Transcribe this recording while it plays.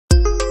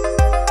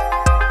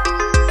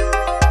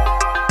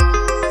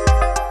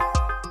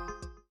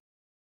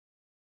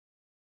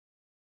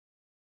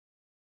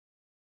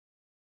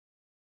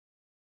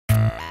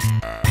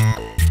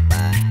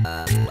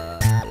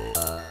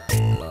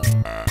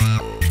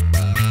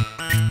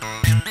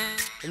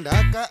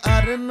ঢাকা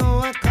আর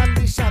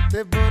নোয়াখালী সাথে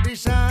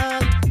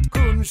বরিশাল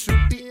কোন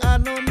ছুটি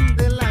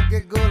আনন্দে লাগে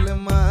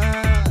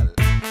গোলমাল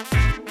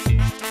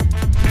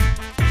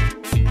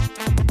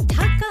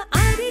ঢাকা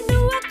আর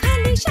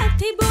নোয়াখালী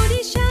সাথে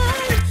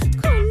বরিশাল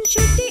কোন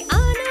ছুটি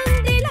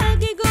আনন্দে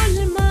লাগে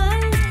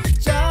গোলমাল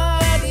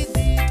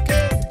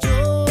চারিদিকে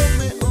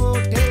জমে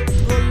ওঠে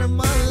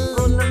গোলমাল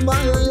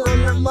গোলমাল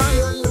গোলমাল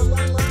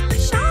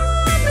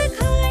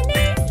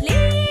সবখানে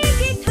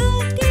লেগে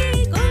থাকে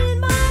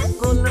গোলমাল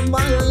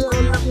গোলমাল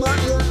গোলমাল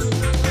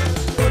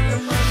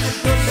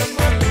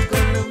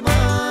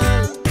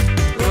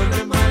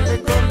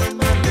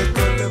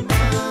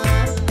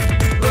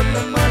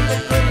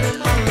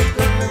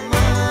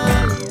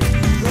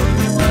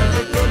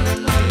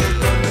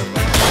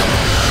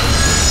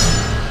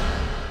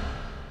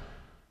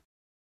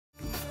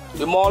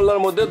মহল্লার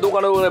মধ্যে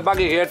দোকানে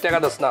বাকি খেয়ে টাকা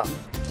দিস না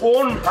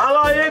কোন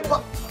হালায়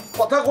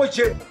কথা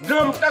কইছে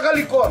নাম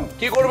টাকালি কোন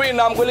কি করবি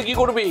নাম কইলে কি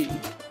করবি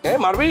হ্যাঁ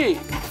মারবি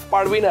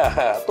পারবি না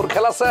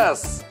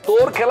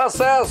তোর খেলা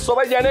শেষ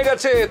সবাই জেনে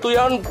গেছে তুই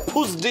এখন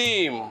ফুস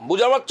ডিম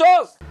বুঝা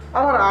পারছস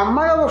আমার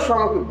আম্মাই অবশ্য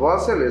আমাকে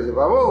বসেলে যে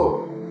বাবু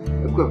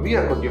একটু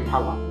বিয়ে করতে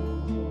ভালো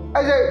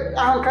এই যে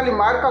এখন খালি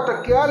মায়ের কথা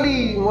কেয়ালি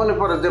মনে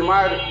পড়ে যে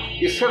মায়ের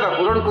ইচ্ছাটা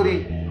পূরণ করি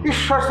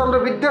ঈশ্বরচন্দ্র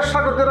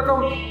বিদ্যাসাগর যেরকম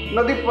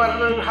নদী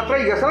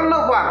হাতড়াই গেছিলেন না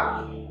পার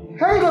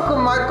সেই রকম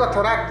মায়ের কথা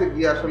রাখতে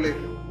গিয়ে আসলে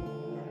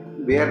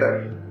বিয়েটা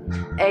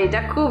এইটা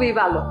খুবই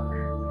ভালো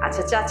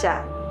আচ্ছা চাচা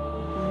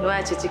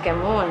নয়া চাচি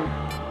কেমন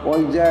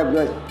ওই যে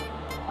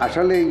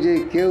আসলে এই যে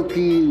কেউ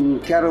কি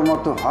কারো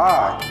মতো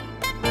হয়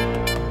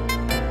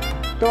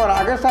তোমার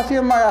আগের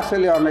শাশুড়ি মা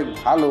আসলে অনেক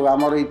ভালো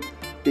আমার এই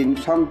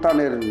 3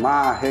 সন্তানের মা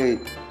হে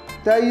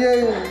তাই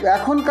এই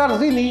এখনকার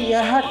দিনই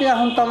ইহাকে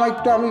এখন তো আমার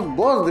একটু আমি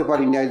বুঝতে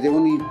পারি না যে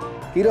উনি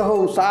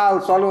কীরকম চাল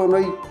চলন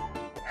ওই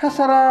হ্যাঁ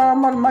সারা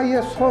আমার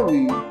মাইয়ের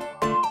ছবি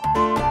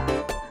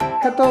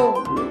হ্যাঁ তো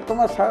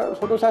তোমার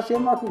ছোটো শাশুড়ি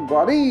আমাকে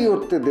ঘরেই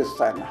উঠতে দেশ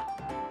চায় না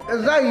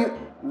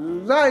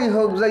যাই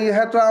হোক যাই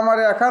হ্যাঁ তো আমার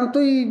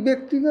একান্তই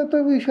ব্যক্তিগত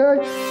বিষয়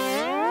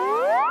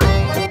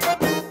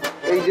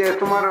এই যে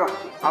তোমার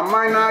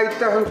আম্মাই না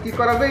ইচ্ছা এখন কি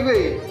করা যাইবে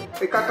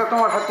এই কার্ডটা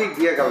তোমার হাতেই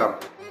দিয়ে গেলাম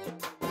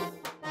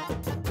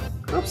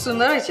খুব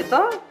সুন্দর হয়েছে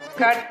তো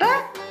কার্ডটা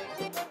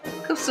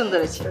খুব সুন্দর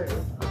হয়েছে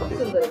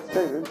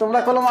তোমরা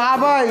কলম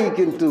আবাই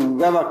কিন্তু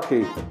ব্যাপারকে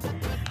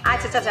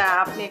আচ্ছা চাচা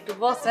আপনি একটু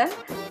বসেন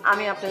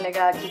আমি আপনার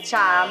লেগে কি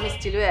চা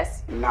মিষ্টি লয়ে আসি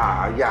না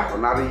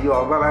এখন আর এই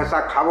অবেলায় চা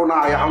খাবো না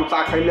এখন চা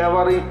খাইলে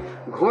আবার এই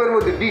ঘুমের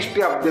মধ্যে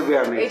ডিস্টার্ব দেবে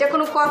আমি এটা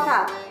কোনো কথা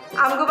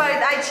আমগো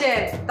বাড়িতে আইছেন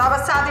তো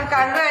আবার চাঁদের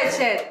কার্ড লয়ে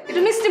আইছেন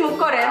একটু মিষ্টি মুখ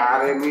করেন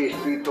আরে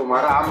মিষ্টি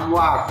তোমার আম্মু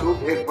আসুক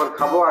এরপর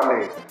খাবো আনে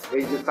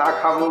এই যে চা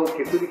খাবো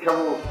খিচুড়ি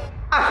খাবো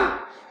আসুক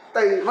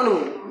তাই মানু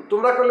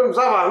তোমরা কলম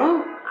যাবা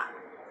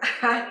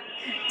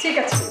ঠিক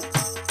আছে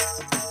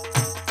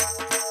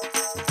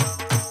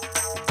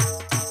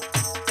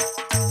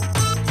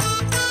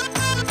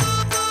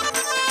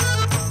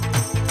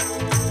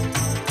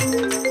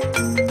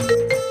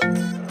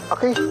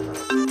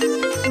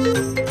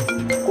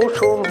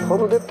কুসুম ফোন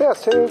দিতে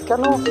আছে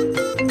কেন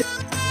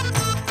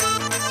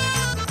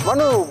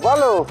মানু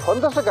বলো ফোন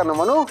দিচ্ছে কেন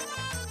মানু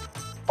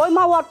ওই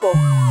মা ওয়ার্ক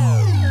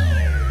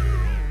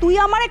তুই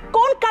আমারে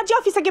কোন কাজে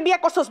অফিসে গিয়ে বিয়ে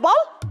করছস বল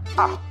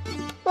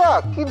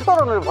কি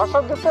ধরনের ভাষা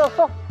দিতে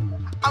আছো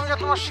আমি যে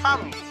তোমার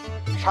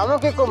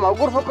স্বামীকে কেউ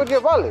মাগুর ফকর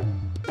দিয়ে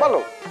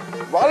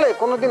বলে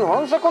কোনোদিন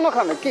হনছে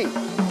কোনোখানে কি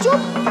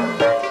চুপ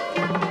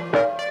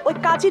ওই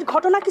কাজের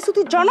ঘটনা কিছু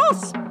তুই জানোস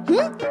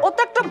ও তো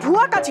একটা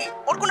ভুয়া কাজী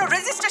ওর কোনো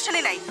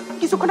রেজিস্ট্রেশনই নাই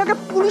কিছুক্ষণ আগে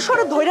পুলিশ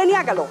ওরে ধরে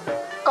নিয়ে গেল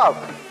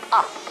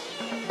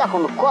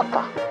এখন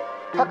কথা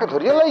তাকে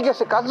ধরিয়ে লাই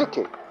গেছে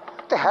কাজীকে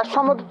তো হ্যাঁ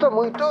সম্বন্ধে তো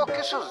মুই তো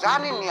কিছু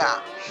জানি না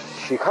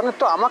সেখানে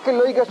তো আমাকে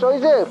লই গেছে ওই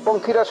যে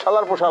পঙ্খিরা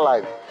শালার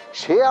পোশালায়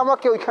সে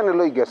আমাকে ওইখানে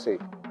লই গেছে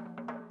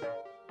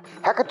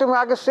হ্যাঁ তুমি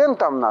আগে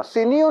চিনতাম না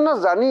চিনিও না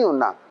জানিও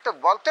না তো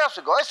বলতে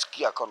আসো গয়েস কি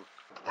এখন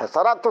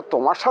এছাড়া তো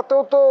তোমার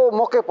সাথেও তো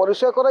মুখে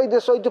পরিচয় করাই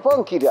দিয়েছে ওই যে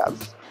পঙ্খিরাজ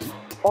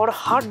ওর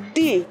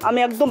হাড্ডি আমি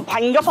একদম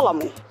ভাঙ্গা ফেলাম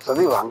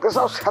যদি ভাঙতে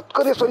চাও সাত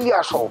করে চলিয়ে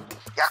আসো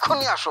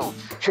এখনই আসো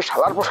সে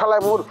শালার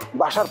পোশালায় মোর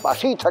বাসার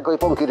পাশেই থাকে ওই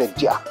পঙ্খিরের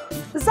জিয়া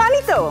জানি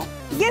তো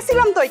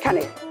গেছিলাম তো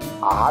ওইখানে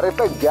আরে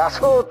তাই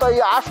গেছো তাই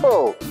আসো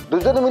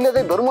দুজনে মিলে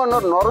যে ধর্ম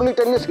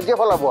নরলিটা নিয়ে সিজে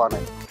ফেলাবো আনে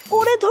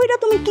ওরে ধইরা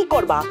তুমি কি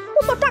করবা ও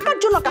তো টাকার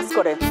জন্য কাজ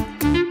করে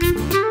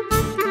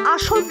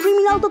আসল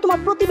ক্রিমিনাল তো তোমার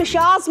প্রতিবেশী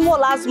আজমল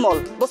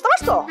বুঝতে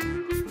পারছো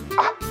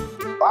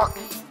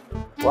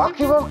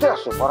কি বলতে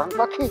আসো পরান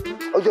পাখি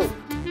ওই যে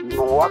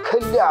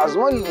নোয়াখালী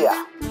আজমল লিয়া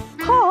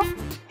হ্যাঁ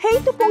হেই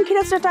তো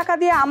পঙ্খিরাজটা টাকা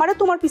দিয়ে আমারে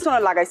তোমার পিছনে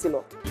লাগাইছিল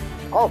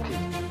ওকে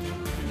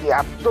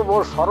এত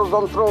বড়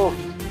ষড়যন্ত্র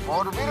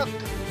ওর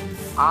বিরুদ্ধে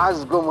আজ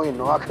গমই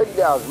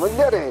নোয়াখালী আজমল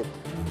লিয়া রে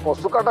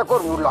কচু কাটা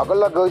করবো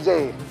লাগে ওই যে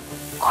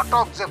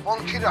ঘটক যে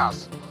পঙ্খিরাজ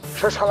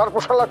সে শালার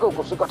পোশালাকেও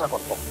কচু কাটা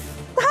করবো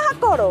তা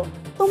করো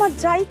তোমার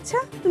যা ইচ্ছা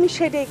তুমি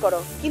সেটাই করো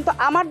কিন্তু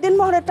আমার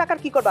দেনমোহরের টাকার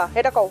কি করবা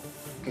এটা কও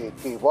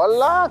কি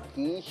বললা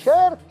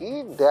কিসের কি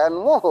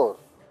দেনমোহর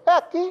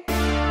কি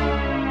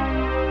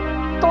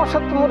তোমার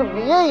সাথে মোর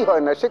বিয়েই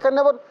হয় না সেখানে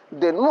আবার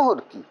দেনমোহর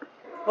কি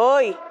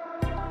ওই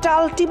একটা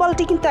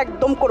আলটি কিন্তু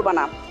একদম করবা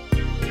না।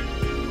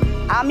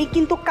 আমি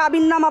কিন্তু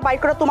কাবিননামা বাইর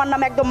করে তোমার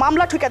নামে একদম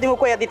মামলা ঠুকা দিব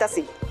কইয়া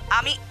দিতাছি।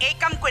 আমি এই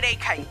কাম করেই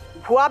খাই,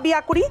 ভুয়া বিয়া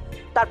করি,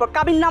 তারপর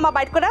কাবিননামা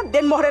বাইর করে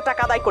দেনমোহরের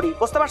টাকা আদায় করি,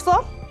 বুঝতে পারছো?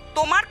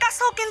 তোমার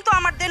কাছেও কিন্তু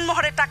আমার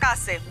দেনমোহরের টাকা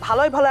আছে,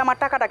 ভালোই ভালো আমার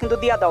টাকাটা কিন্তু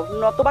দিয়া দাও,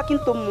 নতবা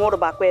কিন্তু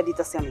মরবা কইয়া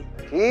দিতাছি আমি।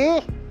 কি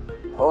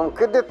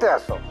হুমকি দিতে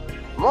আসো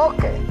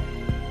মোকে?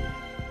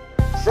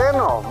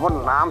 চেনো মোর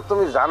নাম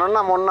তুমি জানো না?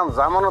 মোর নাম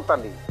জামানত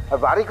আলী। আর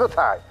বাড়ি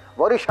কোথায়?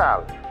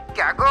 বরিশাল।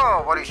 ক্যাগো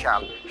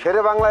বরিশাল,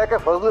 শেরে বাংলা একে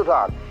ফজলুল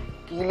হক।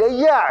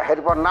 কিলাইয়া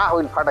এরপর না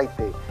হইল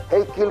ফাটাইতে,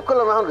 এই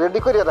কিলকলম এখন রেডি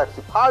করিয়া রাখছি।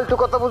 ফালতু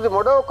কথা বুঝি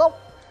মোটেও কম।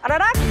 আরে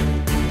রাখ,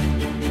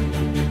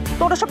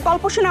 তোর সব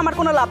গল্প শুনে আমার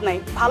কোনো লাভ নাই।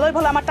 ভালোই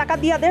ভালো আমার টাকা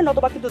দিয়া দে,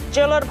 নতুবা কিন্তু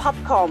জেলের ভাত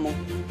খাওয়ামো।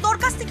 তোর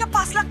কাছ থেকে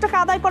 5 লাখ টাকা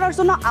আদায় করার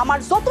জন্য আমার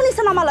যত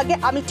নিচে নামা লাগে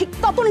আমি ঠিক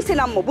তত নিচে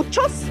নামবো,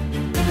 বুঝছস?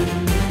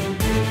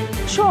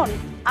 শোন,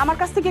 আমার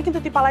কাছ থেকে কিন্তু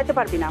তুই পালাইতে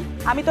পারবি না।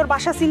 আমি তোর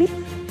বাসা চিনি,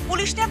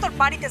 পুলিশ নিয়ে তোর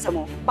বাড়িতে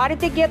যাবো,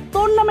 বাড়িতে গিয়ে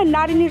তোর নামে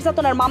নারী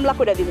নির্যাতনের মামলা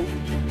করে দিব।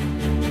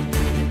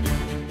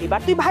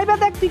 এবার তুই ভাইবা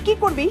দেখ তুই কি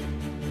করবি।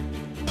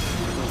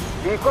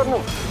 কি করবো?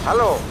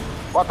 হ্যালো,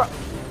 কথা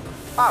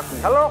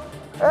হ্যালো,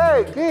 এই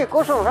কি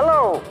কুসুম? হ্যালো,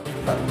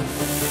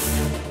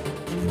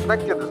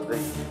 রাখতে দেশ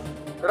দেই,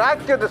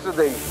 রাখতে দেশ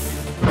দেই।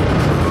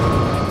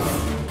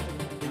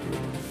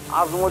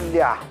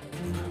 আজমল্লিয়া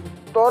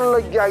তোর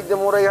লজ্জা আইতে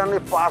মোরে এখানে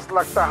 5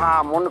 লাখ টাকা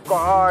মনে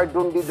কয়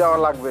ডুন্ডি দেওয়া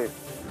লাগবে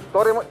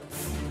তোরে।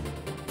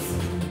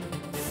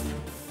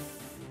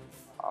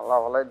 আল্লাহ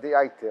ভালাই দিয়ে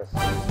আইতে আছে।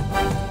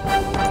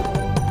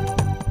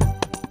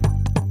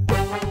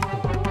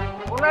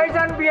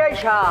 বিআই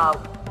সাহেব,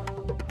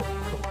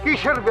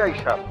 কিসের বিআই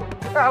সাহেব?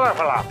 হেলা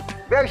ফেলা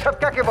বিআই সাহেব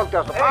কাকে বলতে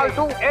আসো?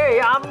 ফালতু। এই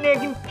আপনি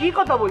এখন কি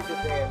কথা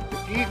বলতেছেন?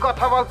 কি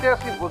কথা বলতে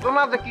আসি বুঝো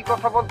না যে কি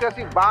কথা বলতে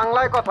আসি?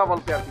 বাংলায় কথা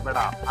বলতে আসি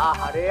বেটা।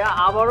 আরে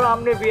আবারও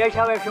আপনি বিআই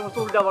সাহেব এক সমস্ত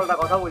উল্টাপাল্টা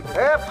কথা বলছেন।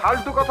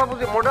 ফালতু কথা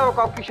বুঝি মোটেও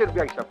কাউ। কিসের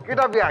বিআই সাহেব?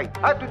 কেটা বিআই?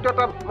 হ্যাঁ তুই তো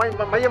একটা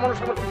মাইয়া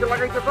মানুষের পিছনে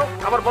লাগাইতেছ,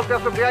 আবার বলতে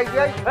আসো বিআই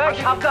বিআই।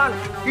 সাবধান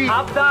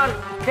সাবধান,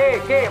 কে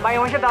কে মাইয়া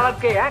মানুষের দালাল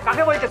কে? হ্যাঁ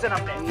কাকে বলতেছেন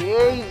আপনি?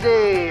 এই যে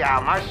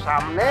আমার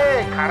সামনে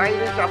খাড়াই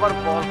রয়েছে, আবার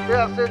বলতে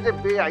আছে যে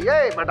বিআই।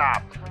 এই বেটা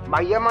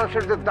মাইয়া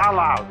মানুষের যে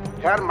দালাল,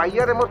 হ্যাঁ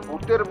মাইয়ারে মোর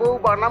ভূতের বউ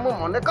বানামো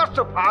মনে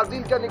করছো?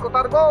 ফাজিল জানি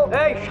কোথার গো।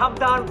 এই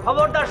সাবধান,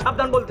 খবরদার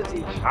সাবধান বলতেছি।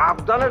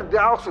 সাবধানের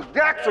দেওয়া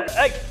দেখছো?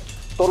 এই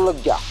তোর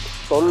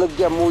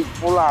লজ্জা মুই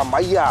পোলা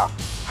মাইয়া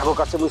আগো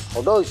কাছে মুই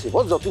ছোট হয়েছি,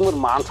 বুঝছো? তুই মোর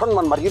মান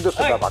সম্মান মারিয়ে দিচ্ছ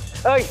ব্যাপার।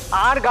 এই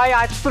আর গায়ে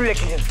হাত তুলে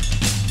লেখিলেন,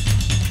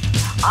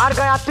 আর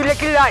গায়ে হাত তুলে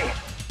লেখিলাই।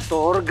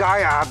 তোর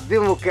গায়ে হাত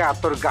দিয়ে মুখে, আর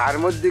তোর গায়ের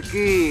মধ্যে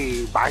কি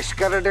 22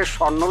 ক্যারেটের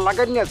স্বর্ণ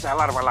লাগাই নিয়ে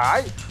চালার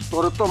বেলায়?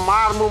 তোর তো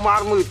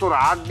মারমুই তোর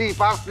হাড্ডি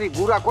পাসনি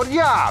গুড়া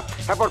করিয়া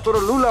তারপর তোর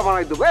লুলা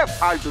বানাই দেবো।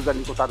 ফালতু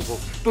জানি কোথার গো।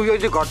 তুই ওই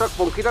যে ঘটক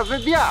পঙ্খিরাজে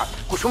দিয়া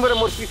কুসুমের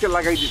মোর পিঠে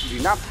লাগাই দিছিলি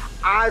না,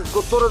 আজ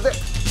গো তোর যে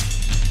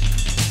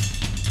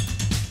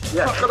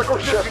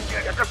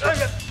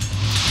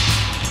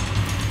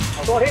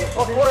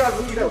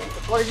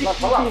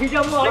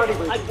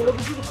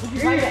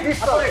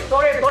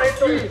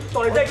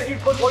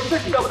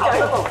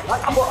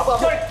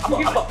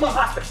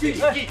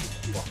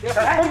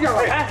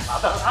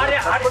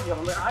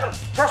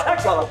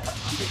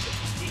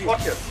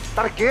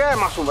তার কে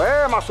মাসুম?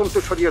 মাসুম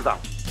তুই সরিয়ে যা।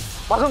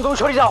 মাসুম তুমি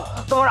সরিয়ে যাও,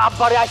 তোমার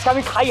আব্বারে আজকে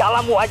আমি খাই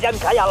আলামো, আজ আমি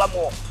খাই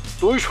আলামো।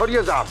 তুই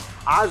সরিয়ে যা।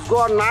 আজ গো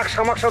আর নাক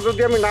সামাকসা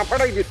যদি আমি না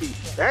ফাটাই দিতি।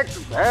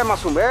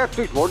 মাসুম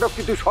তুই মোটক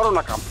কি তুই সরো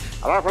না কাম।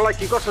 আর ফেলায়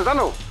কি করছে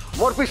জানো?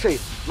 মোর পিছে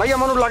মাইয়া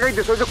মানুষ লাগাই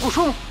দিছে। ওই যে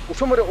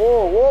কুসুমের ও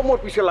মোর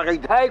পিছে লাগাই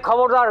দে। এই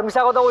খবরদার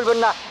মিছা কথা বলবেন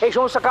না, এই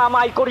সমস্ত কাম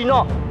আই করি না।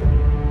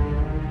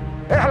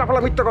 হেলা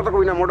ফেলা মিথ্যা কথা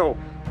কই না মোটো।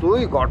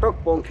 তুই ঘটক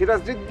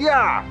পঙ্খিরাজ দিক দিয়া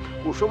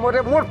কুসুমরে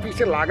মোর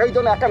পিছে লাগাই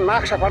দো না, একটা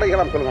নাক সাফাড়াই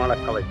গেলাম কোনো অনেক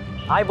খালাই।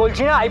 আই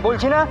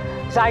বলছি না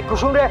যাই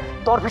কুসুম রে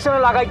তোর পিছনে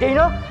লাগাই দেই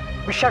না।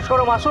 বিশ্বাস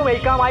করো মাসুম, এই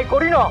কাম আই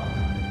করি না।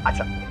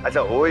 আচ্ছা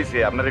আচ্ছা ওইছে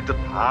আপনার একটু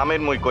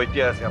থামেন, মই কইতে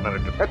আছে আপনার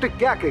একটু। তুই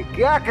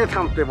কে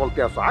থামতে বলতে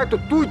আসো? আয় তো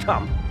তুই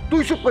থাম,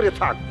 তুই চুপ করে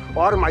থাক।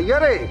 আর মাইয়া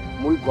রে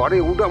মুই ঘরে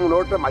উডা মনে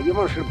ওটা মাইয়া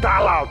মানুষের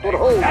দালাল তোর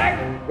হো।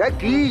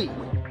 কি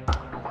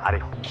আরে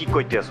কি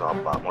কইতে আছো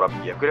আব্বা? মোরা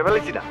বিয়ে করে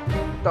ফেলেছি না।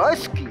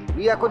 তস কি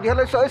বিয়া করে দিয়ে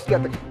হেলাইছ? কি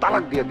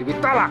তালাক দিয়ে দিবি?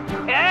 তালাক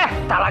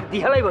তালাক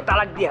দিয়ে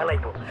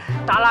হেলাইবো।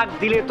 তালাক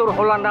দিলে তোর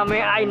হোলার নামে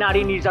আই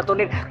নারী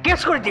নির্যাতনের কেস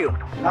করে দিও।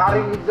 নারী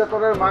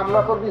নির্যাতনের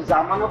মামলা করবি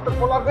জামানতের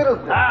পোলার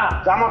বিরুদ্ধে?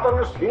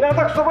 জামানতের সিনা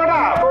দেখছো বেটা?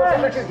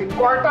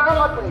 কয় টাকা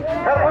লাগবে?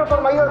 এরপরে তোর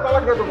মাইয়ার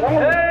তালাক দিয়ে দেবো।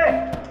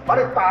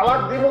 আরে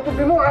তালাক দিব তো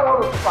দিব, আর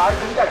 5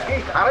 দিনটা কি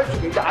খারাইছি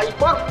এটা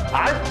আইবার।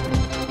 আর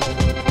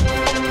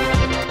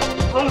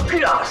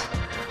পঙ্খিরাজ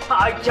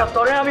আইজা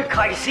তোরে আমি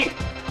খাইছি।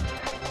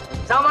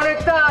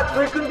 জামানেরটা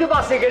তুই কিন্তু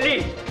বাঁচে গেলি।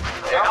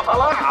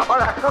 আবার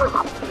একটা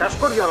শেষ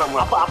করি গেলাম।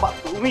 আপা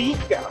তুমি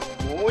কেন?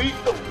 ওই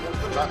তো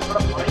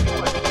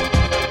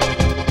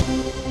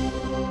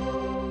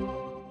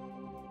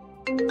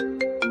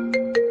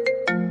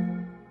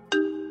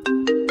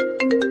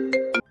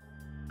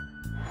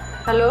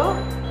হ্যালো,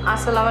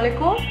 আসসালামু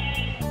আলাইকুম।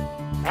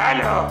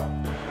 হ্যালো,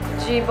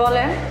 জি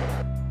বলেন।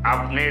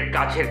 আপনার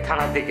কাছের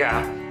থানা থেকে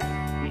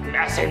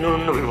এসআই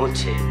নুরুন্নবী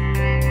বলছে।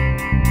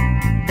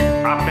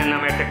 আপনার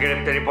নামে একটা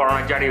গ্রেপ্তারি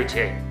পরোয়ানা জারি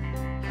হয়েছে।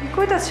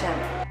 কইতাছেন?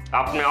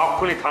 আপনি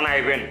অক্ষুনি থানায়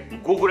আইবেন।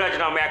 গুগুরাজ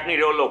নামে এক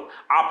নিরীহ লোক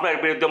আপনার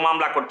বিরুদ্ধে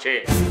মামলা করছে,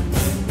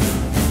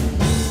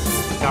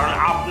 কারণ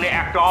আপনি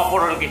একটা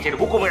অপহরণ কেসের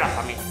হুকুমের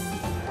আসামি।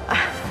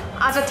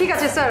 আচ্ছা ঠিক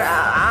আছে স্যার,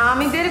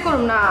 আমি দেরি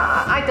করুম না,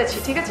 আইতাছি।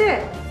 ঠিক আছে,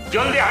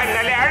 জলদি হয়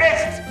নালে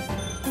অ্যারেস্ট।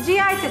 জি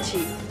আইতাছি,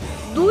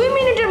 2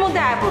 মিনিটের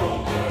মধ্যে আয় পড়ুন।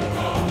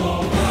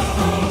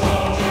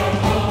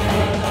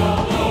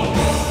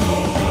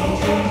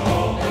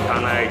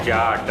 থানায়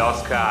যা, ডস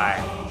খায়,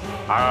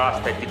 আর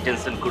রাস্তায়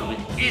ডিটেনশন করবি।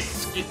 ইস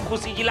কি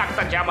খুশি কি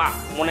লাগতা জামা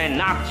মনে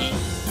না কি।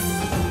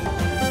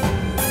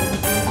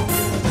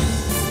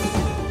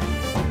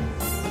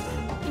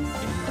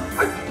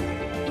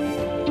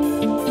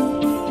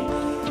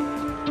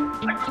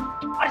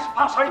 আরে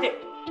সরি দে।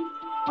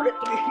 আরে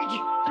তুমি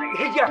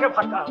হিজি আগে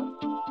ফাটা।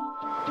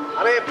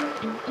 আরে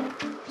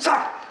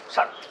স্যার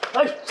স্যার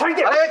সরি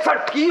দে। আরে স্যার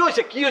কি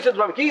হয়েছে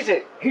তোমার? কি হয়েছে?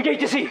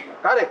 হিটাইতেছি।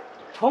 আরে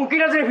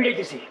ফঙ্কিরাজের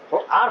ভিড়াইতেছি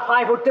আর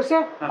পায়ে পড়তেছে,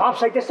 মাপ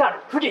চাইতেছে আর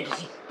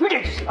ফিটাইতেছি।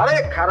 আরে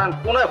খারান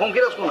কোনায়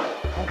ফঙ্কিরাজ?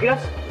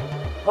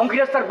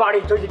 ফঙ্কিরাজ তার বাড়ি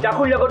তুই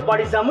ডাকুর লগর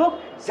বাড়ি যামু,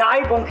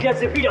 যাই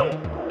ফঙ্কিরাজে ফিরামু।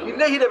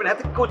 কিলে হিরাবেন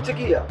হাতে করছে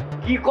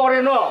কি করে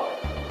ন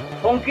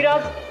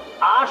ফঙ্কিরাজ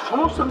আর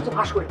সমস্ত কিছু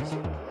ফাঁস করে দিছে।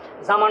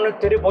 জামানের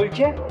তেরে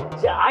বলছে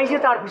যে আইসে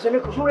তার পিছনে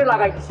খুশুরে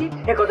লাগাই দিছি,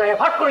 এ কথা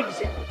ফাট করে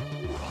দিছে।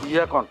 কি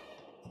এখন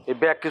এই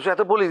ব্যাগ কিছু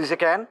এত বলে দিছে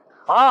কেন?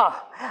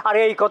 আরে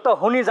এই কথা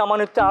শুনি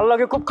জামানের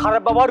আল্লাহকে খুব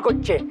খারাপ ব্যবহার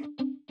করছে।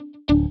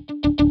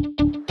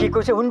 কি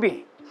কইছে শুনবি?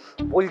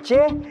 বলছে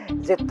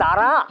যে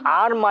তারা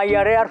আর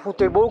মাইয়ারে আর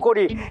ফুতের বউ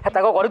করি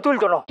হেতাকে ঘরে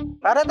তুলতো না।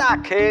 আরে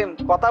দেখেন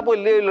কথা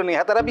বললে হইলো নি,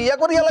 হাতারা বিয়া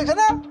করিয়া লাগছে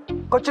না।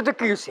 করছে তো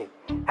কি হয়েছে?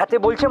 হাতে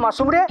বলছে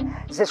মাসুম রে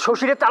যে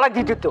শ্বশুরে তালাক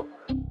দিতে তো।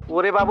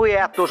 ওরে বাবু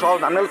এত সহজ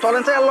না,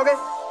 চলেন স্যার লগে।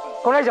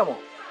 কোনায় যাবো?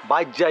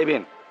 বাইক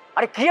যাইবেন।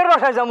 আরে কি আর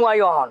বাসায় যাবো? আই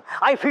অহন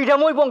আই ফ্রিডাম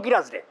ওই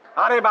পঙ্কিরাজ রে।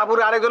 আরে বাবুর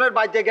আরেকজনের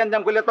বাইক যাই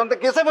গ্যাঞ্জাম করলে তখন তো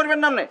কেসে পড়বেন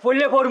নামনে।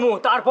 পড়লে পড়মু,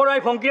 তারপর আই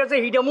ফঙ্কিরাজে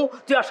হিডামু,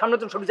 তুই আর সামনে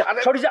তো সরি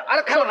যা।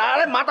 আরে খেলো না,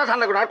 আরে মাথা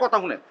ঠান্ডা করুন, আর কথা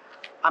শুনেন।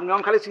 আপনি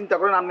অন খালি চিন্তা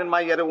করেন আপনার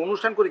মাইয়ারে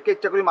অনুষ্ঠান করে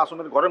কেচ্চা করে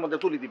মাসুমের ঘরের মধ্যে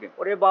তুলি দিবেন।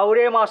 ওরে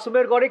বাউরে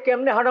মাসুমের ঘরে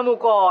কেমনে হাঁটামু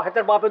ক?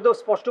 হেতার বাপে তো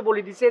স্পষ্ট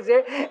বলে দিছে যে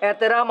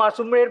এতেরা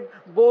মাসুমের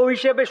বউ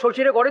হিসেবে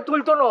শ্বশুরের ঘরে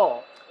তুলতো না।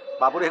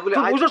 বাবুর এগুলি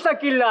বুঝোস না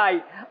কি লাই?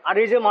 আর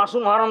এই যে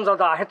মাসুম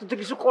হারামজাদা হেতু তো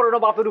কিছু করে না,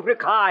 বাপের উপরে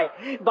খায়,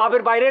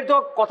 বাপের বাইরে তো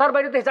কথার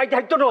বাইরে তো যাইতে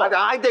হাইতো না।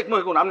 আই দেখবো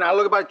এখন আপনি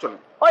আলোকে বাইরে চলেন।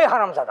 ওই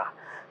হারামজাদা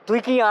তুই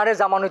কি আরে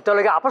জামানুর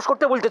তলে আপস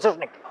করতে বলতেছস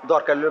নাকি?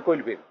 দরকার হলে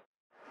কইলবেন।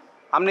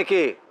 আপনি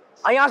কে?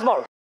 আই আজমল।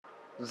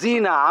 জি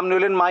না, আপনি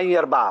হলেন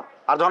মাইয়ার বাপ।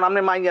 আর যখন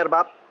আপনি মাইয়ার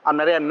বাপ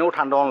আপনার এমনিও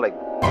ঠান্ডা অন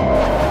লাগবে।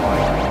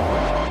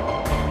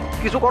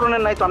 কিছু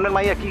করণের নাই তো, আপনার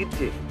মাইয়া কি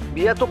ইচ্ছে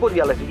বিয়া তো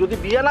করিয়া লাগছে। যদি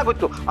বিয়া না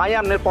করতো আমি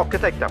আপনার পক্ষে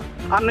থাকতাম,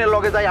 আপনার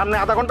লগে যাই আপনি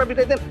আধা ঘন্টা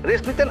পিটাইতেন,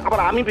 রেস্ট নিতেন, আবার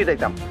আমি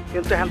পিটাইতাম।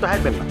 কিন্তু এখন তো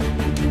হাইবেন না,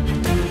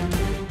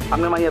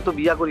 আপনার মাইয়া তো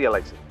বিয়া করিয়া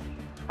লাগছে।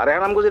 আর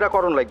এখন আমাকে যেটা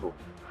করণ লাগবো,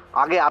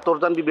 আগে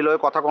আতরজান বিবি লয়ে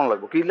কথা কন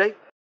লাগবো। কি লাই?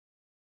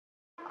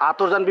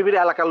 আতরজান বিবির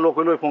এলাকার লোক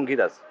হইল ওই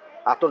ফঙ্কিরাজ।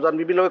 আতরজান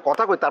বিবি লয়ে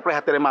কথা কই, তারপরে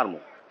হাতেরে মারমু।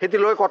 হেতি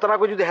লয়ে কথা না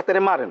কই যদি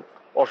হাতেরে মারেন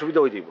অসুবিধা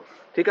হয়ে যাইব,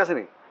 ঠিক আছে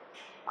নি?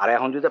 আর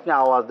এখন যদি আপনি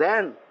আওয়াজ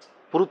দেন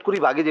ফুরুত করি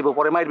ভাগে যাবো,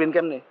 পরে মারবেন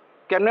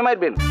কেমনে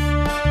মারবেন?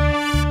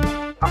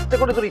 আস্তে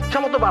করে তোর ইচ্ছা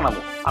মতো বানাবো।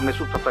 আপনি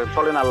চুপচাপ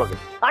চলেন আর লগে।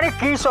 আরে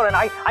কি চলেন?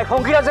 আই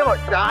ফঙ্কিরাজে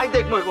আই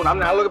দেখবো এখন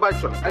আপনি আর লগে বাইক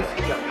চলেন।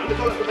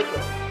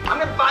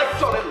 আপনি বাইক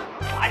চলেন।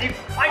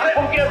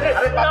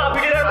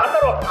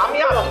 আমি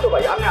আসছি তো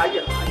ভাই, আপনি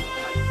আইয়েন।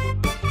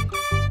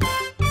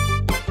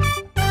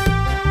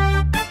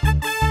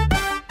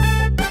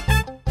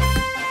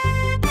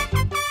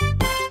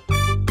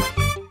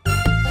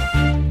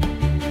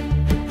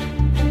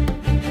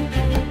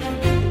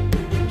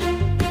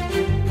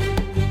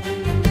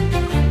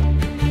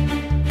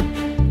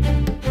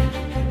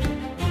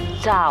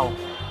 যাও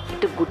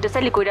একটু ঘুরতে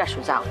চাইলে করে আসো,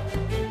 যাও।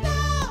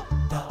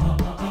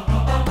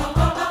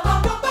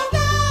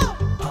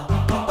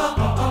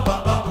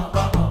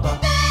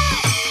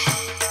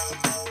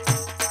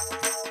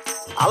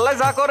 আল্লাহ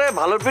যা করে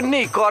ভালোর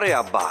জন্যই করে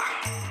আব্বা।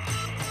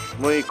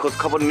 মুই খোঁজ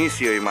খবর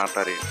নিছি ওই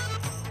মাতারে,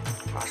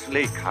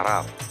 আসলেই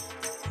খারাপ।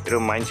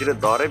 এরকম মাইনছিরে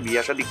দরে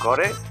বিয়া শাদি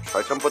করে,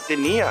 সয় সম্পত্তি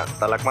নিয়া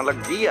তালাক মালাক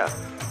দিয়া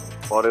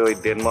পরে ওই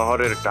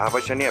দেনমোহরের টাকা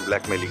পয়সা নিয়ে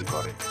ব্ল্যাকমেলিং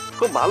করে।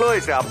 খুব ভালো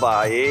হয়েছে আব্বা,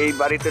 এই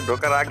বাড়িতে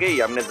ঢোকার আগেই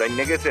আপনি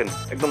জানিয়ে গেছেন,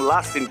 একদম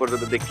লাস্ট দিন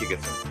পর্যন্ত দেখিয়ে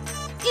গেছেন।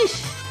 ইস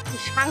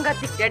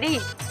সাংঘাতিক ড্যাডি,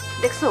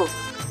 দেখছো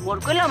মোর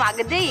কইলাম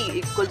আগে দেই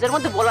কলজার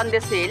মধ্যে বলান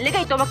দেছে, এর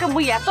লেগাই তোমাকে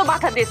মুই এত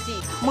বাধা দেছি,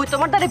 মুই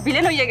তোমার দ্বারে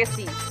ভিলেন হইয়া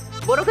গেছি।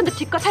 বড় কিন্তু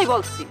ঠিক কথাই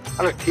বলছি।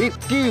 আরে ঠিক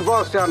কি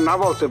বলছে আর না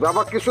বলছে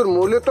বাবা কিছুর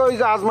মূল্য তো ওই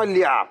যে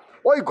আজমাইলিয়া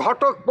ওই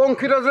ঘটক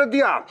পঙ্খিরাজে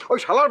দিয়া ওই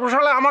শালার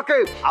পোশালে আমাকে।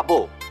 আবো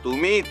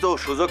তুমি তো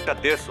সুযোগটা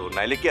দেছো,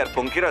 নাইলে কি আর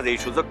পঙ্খিরাজ এই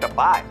সুযোগটা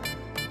পায়?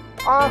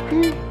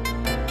 কি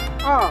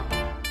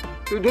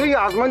তুই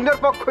আজমাইলিয়ার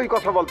পক্ষই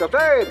কথা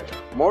বলতেছে?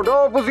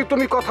 মোটেও বুঝি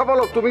তুমি কথা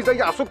বলো, তুমি যাই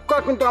আসুক্কা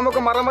কিন্তু আমাকে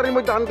মারামারির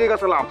মধ্যে হান দিয়ে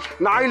গেছিলাম,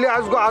 নাইলে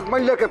আজগো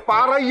আজমাইলাকে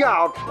পারাইয়া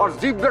ওর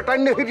জিভটা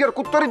টাইনে হিরিয়ার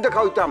কুত্তরির দেখা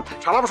হইতাম।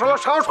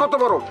 শালার সাহস কত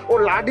বড়, ও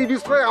লাডি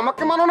বিস্রয়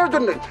আমাকে মানানোর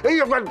জন্য, এই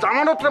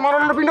জামানতরে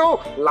মারানোর বিনা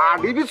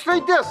লাডি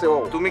বিস্রয়তে আছে ও।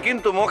 তুমি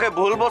কিন্তু মুখে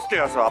ভুল বসতে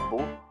আছো আব্বু।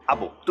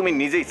 আব্বু তুমি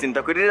নিজেই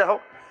চিন্তা করে রাখো,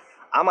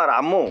 আমার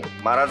আম্মু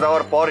মারা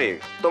যাওয়ার পরে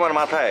তোমার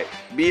মাথায়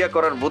বিয়ে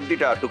করার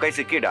বুদ্ধিটা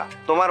ঢুকাইছে কেডা?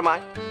 তোমার মা,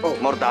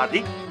 মোর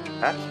দাদি।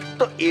 হ্যাঁ,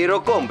 তো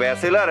এরকম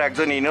ব্যাচেলার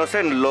একজন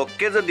ইনোসেন্ট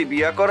লোককে যদি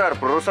বিয়ে করার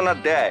প্ররোচনা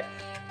দেয়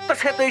তো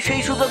সে তো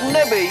সেই সুযোগ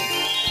নেবেই।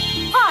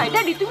 হ্যাঁ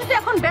ড্যাডি, তুমি তো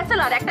এখন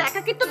ব্যাচেলার, একটা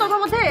একাকিত্ব তোমার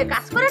মধ্যে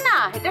কাজ করে না?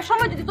 এটার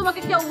সময় যদি তোমাকে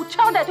কেউ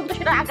উৎসাহ দেয় তুমি তো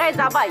সেটা আগায়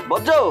যাবাই।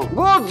 বুঝছো?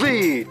 বুঝছি,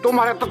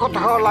 তোমার এত কথা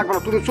হওয়া লাগবে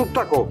না, তুমি চুপ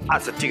থাকো।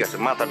 আচ্ছা ঠিক আছে,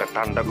 মাথাটা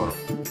ঠান্ডা করো।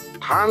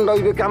 ঠান্ডা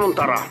হইবে কেমন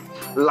তারা?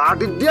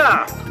 লাডি দিয়া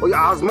ওই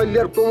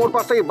আজমাইলিয়ার কোমর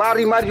পাশে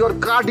বাড়ি মারি ওর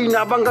কাডি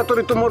না বাঙ্গা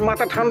তোরে তোমার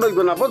মাথা ঠান্ডা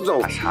হইবে না, বুঝছো?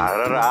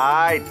 সারা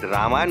রাত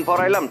রামায়ণ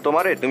পড়াইলাম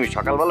তোমারে, তুমি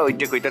সকালবেলা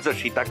ওইটা কইতাছো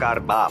সীতাকার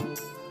বাপ।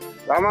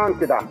 রামায়ণ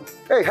কেডা?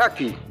 এই হ্যাঁ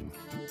কি?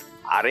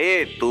 আরে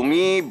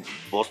তুমি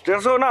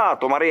বুঝতেছো না,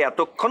 তোমারে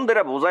এতক্ষণ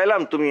ধরে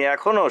বুঝাইলাম, তুমি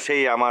এখনো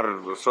সেই আমার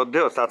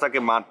শ্রদ্ধেয় চাচাকে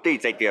মারতেই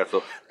চাইতে আছো।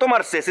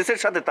 তোমার সেসিসের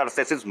সাথে তার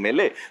সেসিস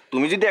মেলে,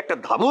 তুমি যদি একটা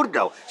ধাবুর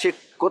দাও সে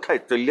কোথায়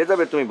চলে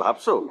যাবে তুমি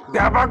ভাবছো?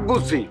 ব্যাপাক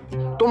বুঝছি,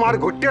 তোমার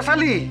ঘুরতে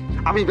চালি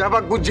আমি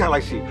ব্যাপাক বুঝে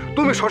হালাইছি,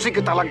 তুমি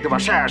শশীকে তালাক দেবা,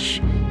 শেষ।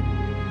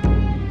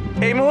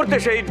 এই মুহূর্তে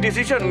সেই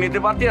ডিসিশন নিতে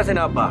পারতে আছে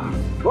না আব্বা।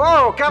 ও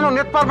কেন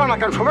নিতে পারবা না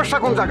কেন? সমস্যা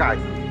কোন জায়গায়?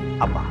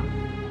 আব্বা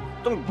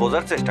তুমি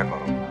বোঝার চেষ্টা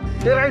করো।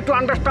 এরা একটু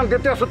আন্ডারস্ট্যান্ড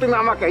দিতে আসো তুমি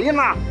আমাকে, ইয়ে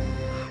না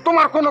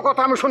তোমার কোনো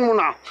কথা আমি শুনবো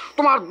না।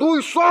 তোমার দুই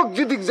চোখ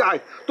যেদিক যায়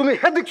তুমি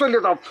সেদিক চলে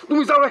যাও,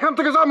 তুমি যাও এখান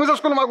থেকে, যাও, মেজাজ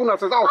কোনো মাগুন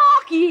আছে, যাও।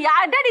 কি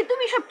আর ড্যাডি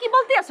তুমি সব কি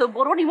বলতে আছো?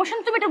 বড় ইমোশন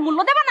তুমি এটা মূল্য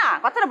দেবে না?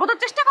 কথাটা বোঝার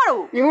চেষ্টা করো।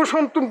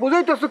 ইমোশন তুমি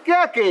বুঝাইতেছো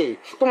কে?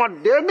 তোমার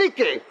ড্যাডি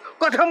কে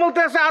কথা বলতে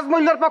আছে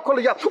আজমইলার পক্ষ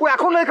লইয়া, ও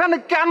এখন এখানে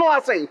কেন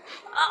আছে?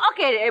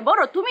 ওকে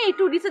বড়, তুমি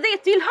একটু নিচে দিয়ে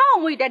চিল হও,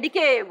 ওই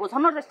ড্যাডিকে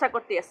বোঝানোর চেষ্টা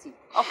করতে আসি।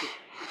 ওকে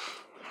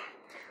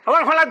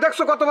আমার ফালা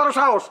দেখছো কত বড়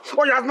সাহস,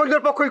 ওই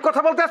আজমইলার পক্ষ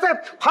কথা বলতে আছে,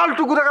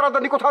 ফালতু ঘুরে গেল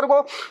দানি কথা বলবো।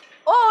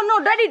 ও নো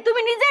ড্যাডি,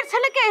 তুমি নিজের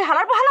ছেলেকে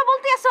হালার পাহালা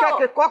বলতে আছো?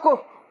 কখন?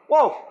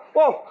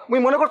 ও মুই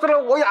মনে করছিলাম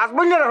ওই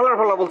আজমইলার হালার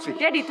পাহালা বলছি।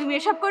 ড্যাডি তুমি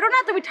এসব করো না,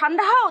 তুমি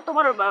ঠান্ডা হও,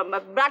 তোমার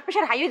ব্লাড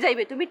প্রেশার হাই হয়ে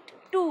যাবে। তুমি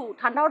একটু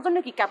ঠান্ডা হওয়ার জন্য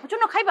কি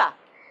ক্যাপুচিনো খাইবা?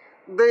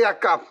 দে এক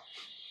কাপ।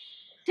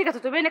 ঠিক আছে,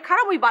 তুমি এনে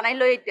খারাপ, ওই বানাই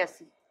লই আইতে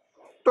আসি।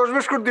 টোস্ট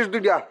বিস্কুট দিস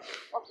দুইটা।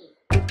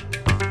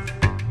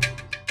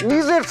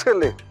 নিজের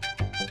ছেলে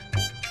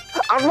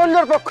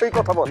আজমইলার পক্ষেই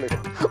কথা বলে,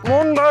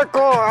 মন ভয় ক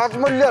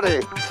আজমইলারে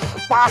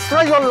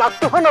পাঁচটাই ওর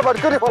লাগতে হয় না, বাড়ি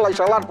করে ফলাই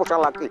শালার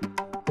পোশালাকে।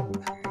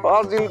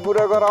 আজিল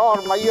ঘুরে ঘুরা ওর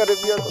মাইয়ারে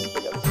বিয়ে করতে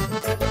গেছে।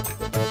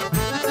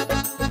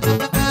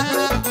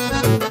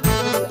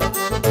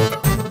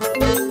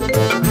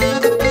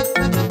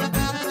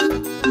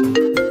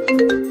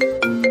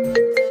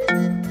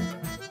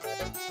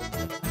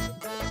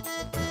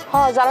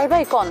 হ্যাঁ জালাল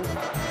ভাই কোন?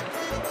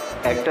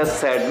 একটা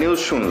স্যাড নিউজ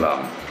শুনলাম,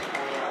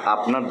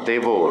 আপনার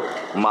দেবর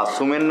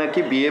মাসুমের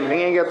নাকি বিয়ে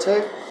ভেঙে গেছে।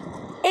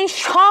 এই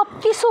সব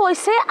কিছু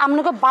হইছে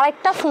আপনাকে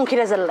বারেকটা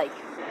ফঙ্কিরাজের লাই।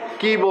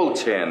 কি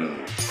বলছেন?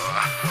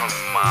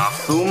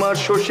 মাসুম আর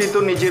শশী তো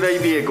নিজেরাই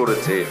বিয়ে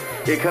করেছে,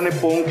 এখানে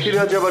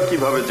পঙ্খিরাজ আবার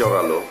কিভাবে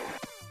জড়ালো?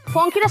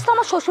 ফঙ্কিরাজ তো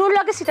আমার শ্বশুরের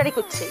লাগে সিটারি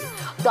করছে।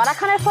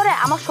 দরাখানের পরে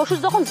আমার শ্বশুর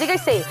যখন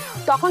জিগাইছে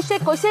তখন সে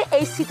কইছে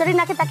এই সিটারি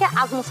নাকি তাকে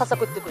আজমুসাসা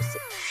করতে কইছে।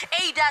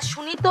 এইটা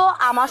শুনি তো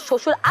আমার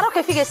শ্বশুর আরো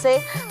খেপে গেছে,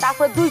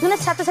 তারপরে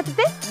দুইজনের সাথে সাথে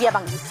বিয়া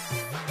ভাঙিছে।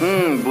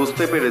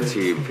 বুঝতে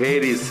পেরেছি,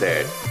 ভেরি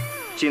স্যাড।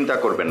 চিন্তা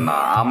করবেন না,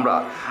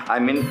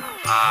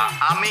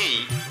 আমি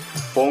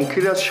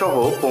পঙ্খিরাজ সহ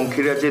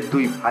পঙ্খিরাজের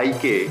দুই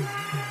ভাইকে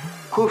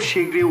খুব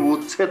শীঘ্রই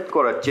উচ্ছেদ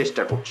করার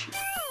চেষ্টা করছি।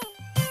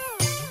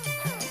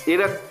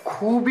 এরা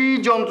খুবই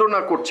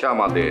যন্ত্রণা করছে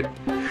আমাদের,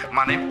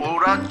 মানে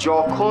ওরা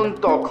যখন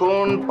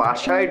তখন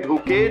বাসায়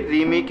ঢুকে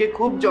রিমিকে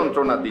খুব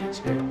যন্ত্রণা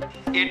দিচ্ছে,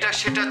 এটা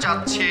সেটা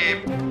চাচ্ছে,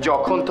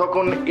 যখন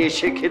তখন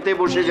এসে খেতে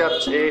বসে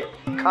যাচ্ছে,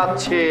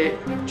 খাচ্ছে,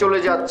 চলে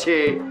যাচ্ছে,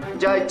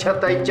 যা ইচ্ছা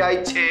তাই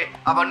চাইছে,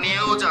 আবার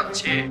নিয়েও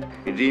যাচ্ছে।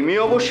 রিমি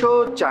অবশ্য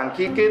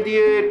চাঙ্কিকে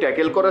দিয়ে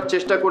ট্যাকেল করার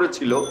চেষ্টা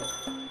করেছিল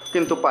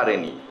কিন্তু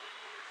পারেনি।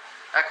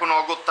 এখন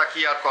অগত্যা কি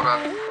আর করার,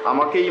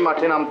 আমাকেই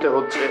মাঠে নামতে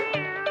হচ্ছে।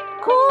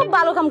 খুব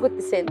ভালো কাম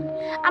করতেছেন।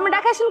 আমি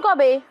ডাকাইছেন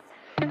কবে?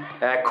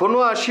 এখনো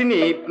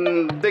আসিনি,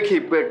 দেখি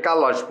কাল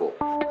আসবো।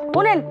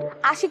 শুনেন,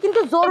 আসি কিন্তু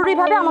জরুরি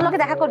ভাবে আমার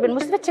লগে দেখা করবেন,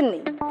 বুঝতে পারছেন নি?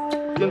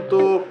 কিন্তু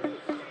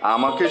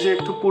আমাকে যে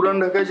একটু পুরান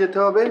ঢাকায় যেতে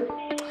হবে।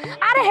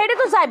 আরে হেডে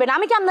তো যাইবেন,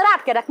 আমি কি আপনারা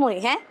আটকে রাখবো?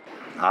 হ্যাঁ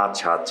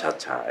আচ্ছা আচ্ছা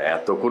আচ্ছা,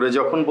 এত করে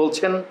যখন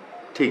বলছেন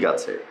ঠিক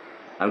আছে,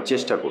 আমি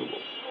চেষ্টা করব।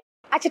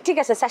 আচ্ছা ঠিক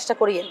আছে, চেষ্টা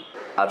করিয়েন।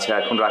 আচ্ছা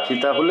এখন রাখি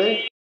তাহলে।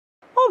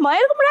 ও মা,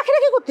 এরকম রাখি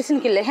রাখি করতেছেন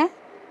কিলে? হ্যাঁ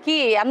কি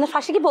আপনার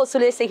ফাঁসি কি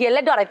বলছিল এসে গিয়ে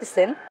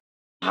ডরাইতেছেন?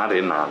 আরে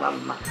না না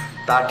না,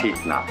 তা ঠিক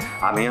না।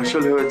 আমি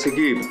আসলে হয়েছে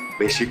কি,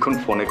 বেশিক্ষণ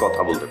ফোনে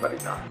কথা বলতে পারি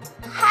না।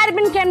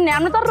 হারবেন কেন?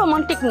 আপনি তো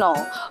রোমান্টিক নও।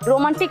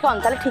 রোমান্টিক হন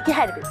তাহলে ঠিকই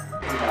হারবেন।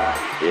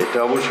 এটা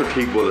অবশ্য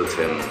ঠিক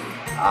বলেছেন,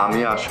 আমি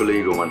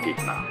আসলেই রোমান্টিক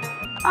না।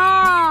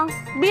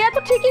 বিয়ে তো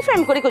ঠিকই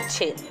ফ্রেন্ড করে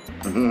করছে।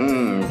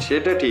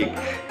 সেটা ঠিক,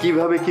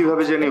 কিভাবে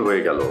কিভাবে জানি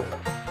হয়ে গেল।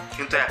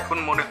 কিন্তু এখন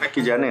মনে হয়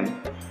কি জানেন,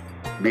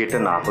 বিয়েটা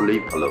না হলেই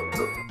ভালো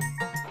হতো।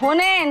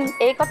 শুনেন,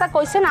 এই কথা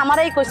কইছেন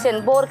আমারই কইছেন,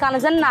 বউর কানে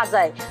যেন না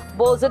যায়।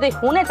 বউ যদি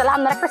শুনে তাহলে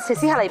আপনার একটা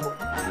সিসি হারাইব।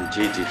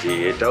 জি জি জি,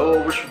 এটাও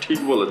অবশ্য ঠিক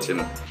বলেছেন।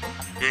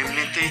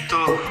 এমনিতেই তো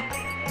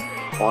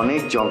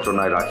অনেক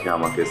যন্ত্রণায় রাখে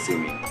আমাকে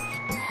সিমি।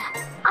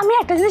 আমি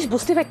একটা জিনিস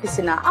বুঝতে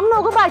পারতেছি না, আমরা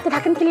ওগো বাড়িতে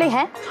থাকেন কিনলে,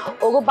 হ্যাঁ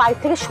ওগো বাড়ি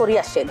থেকে সরে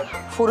আসেন।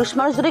 পুরুষ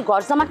মানুষ যদি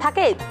গরজামা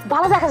থাকে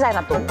ভালো দেখা যায়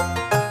না তো।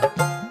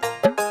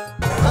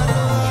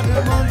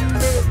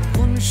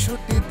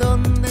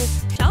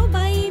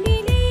 সবাই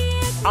মিলে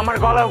আমার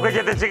গলা উঠে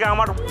যেতেছে,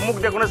 আমার মুখ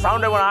দিয়ে কোনো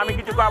সাউন্ড হবে না, আমি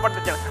কিছু করা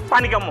পারতেছি না,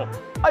 পানি কামো।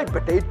 এই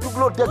বেটা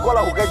এইটুকুলো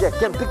গলা হুকে যায়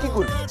কেন, তুই কি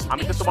করবি?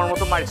 আমি তো তোমার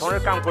মতো মাইর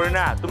খাওয়ানোর কাম করি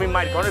না, তুমি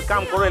মাইর খাওয়ানোর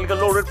কাম করো, এলাকা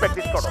লোডের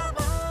প্র্যাকটিস করো।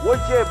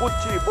 ওইছে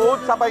বুঝছি, বহুত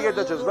চাপাই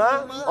গেতেছিস না?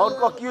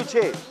 অঙ্ক কি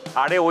হয়েছে?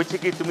 আরে হয়েছে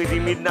কি, তুমি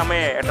রিমির নামে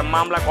একটা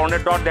মামলা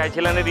করণের ডট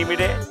দিয়েছিলে না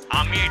রিমিরে।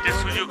 আমি এটা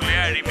সুযোগ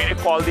নিয়ে রিমিরে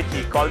কল দিচ্ছি,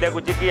 কল দেওয়া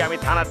করছি কি আমি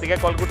থানার থেকে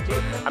কল করছি,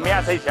 আমি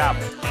আসাই সাহেব,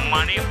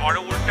 মানে ওরা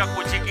উল্টা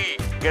করছে কি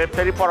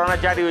গ্রেপ্তারি পরোয়ানা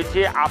জারি হয়েছে,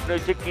 আপনি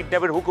হচ্ছে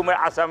কিডন্যাপের হুকুমের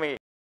আসামি।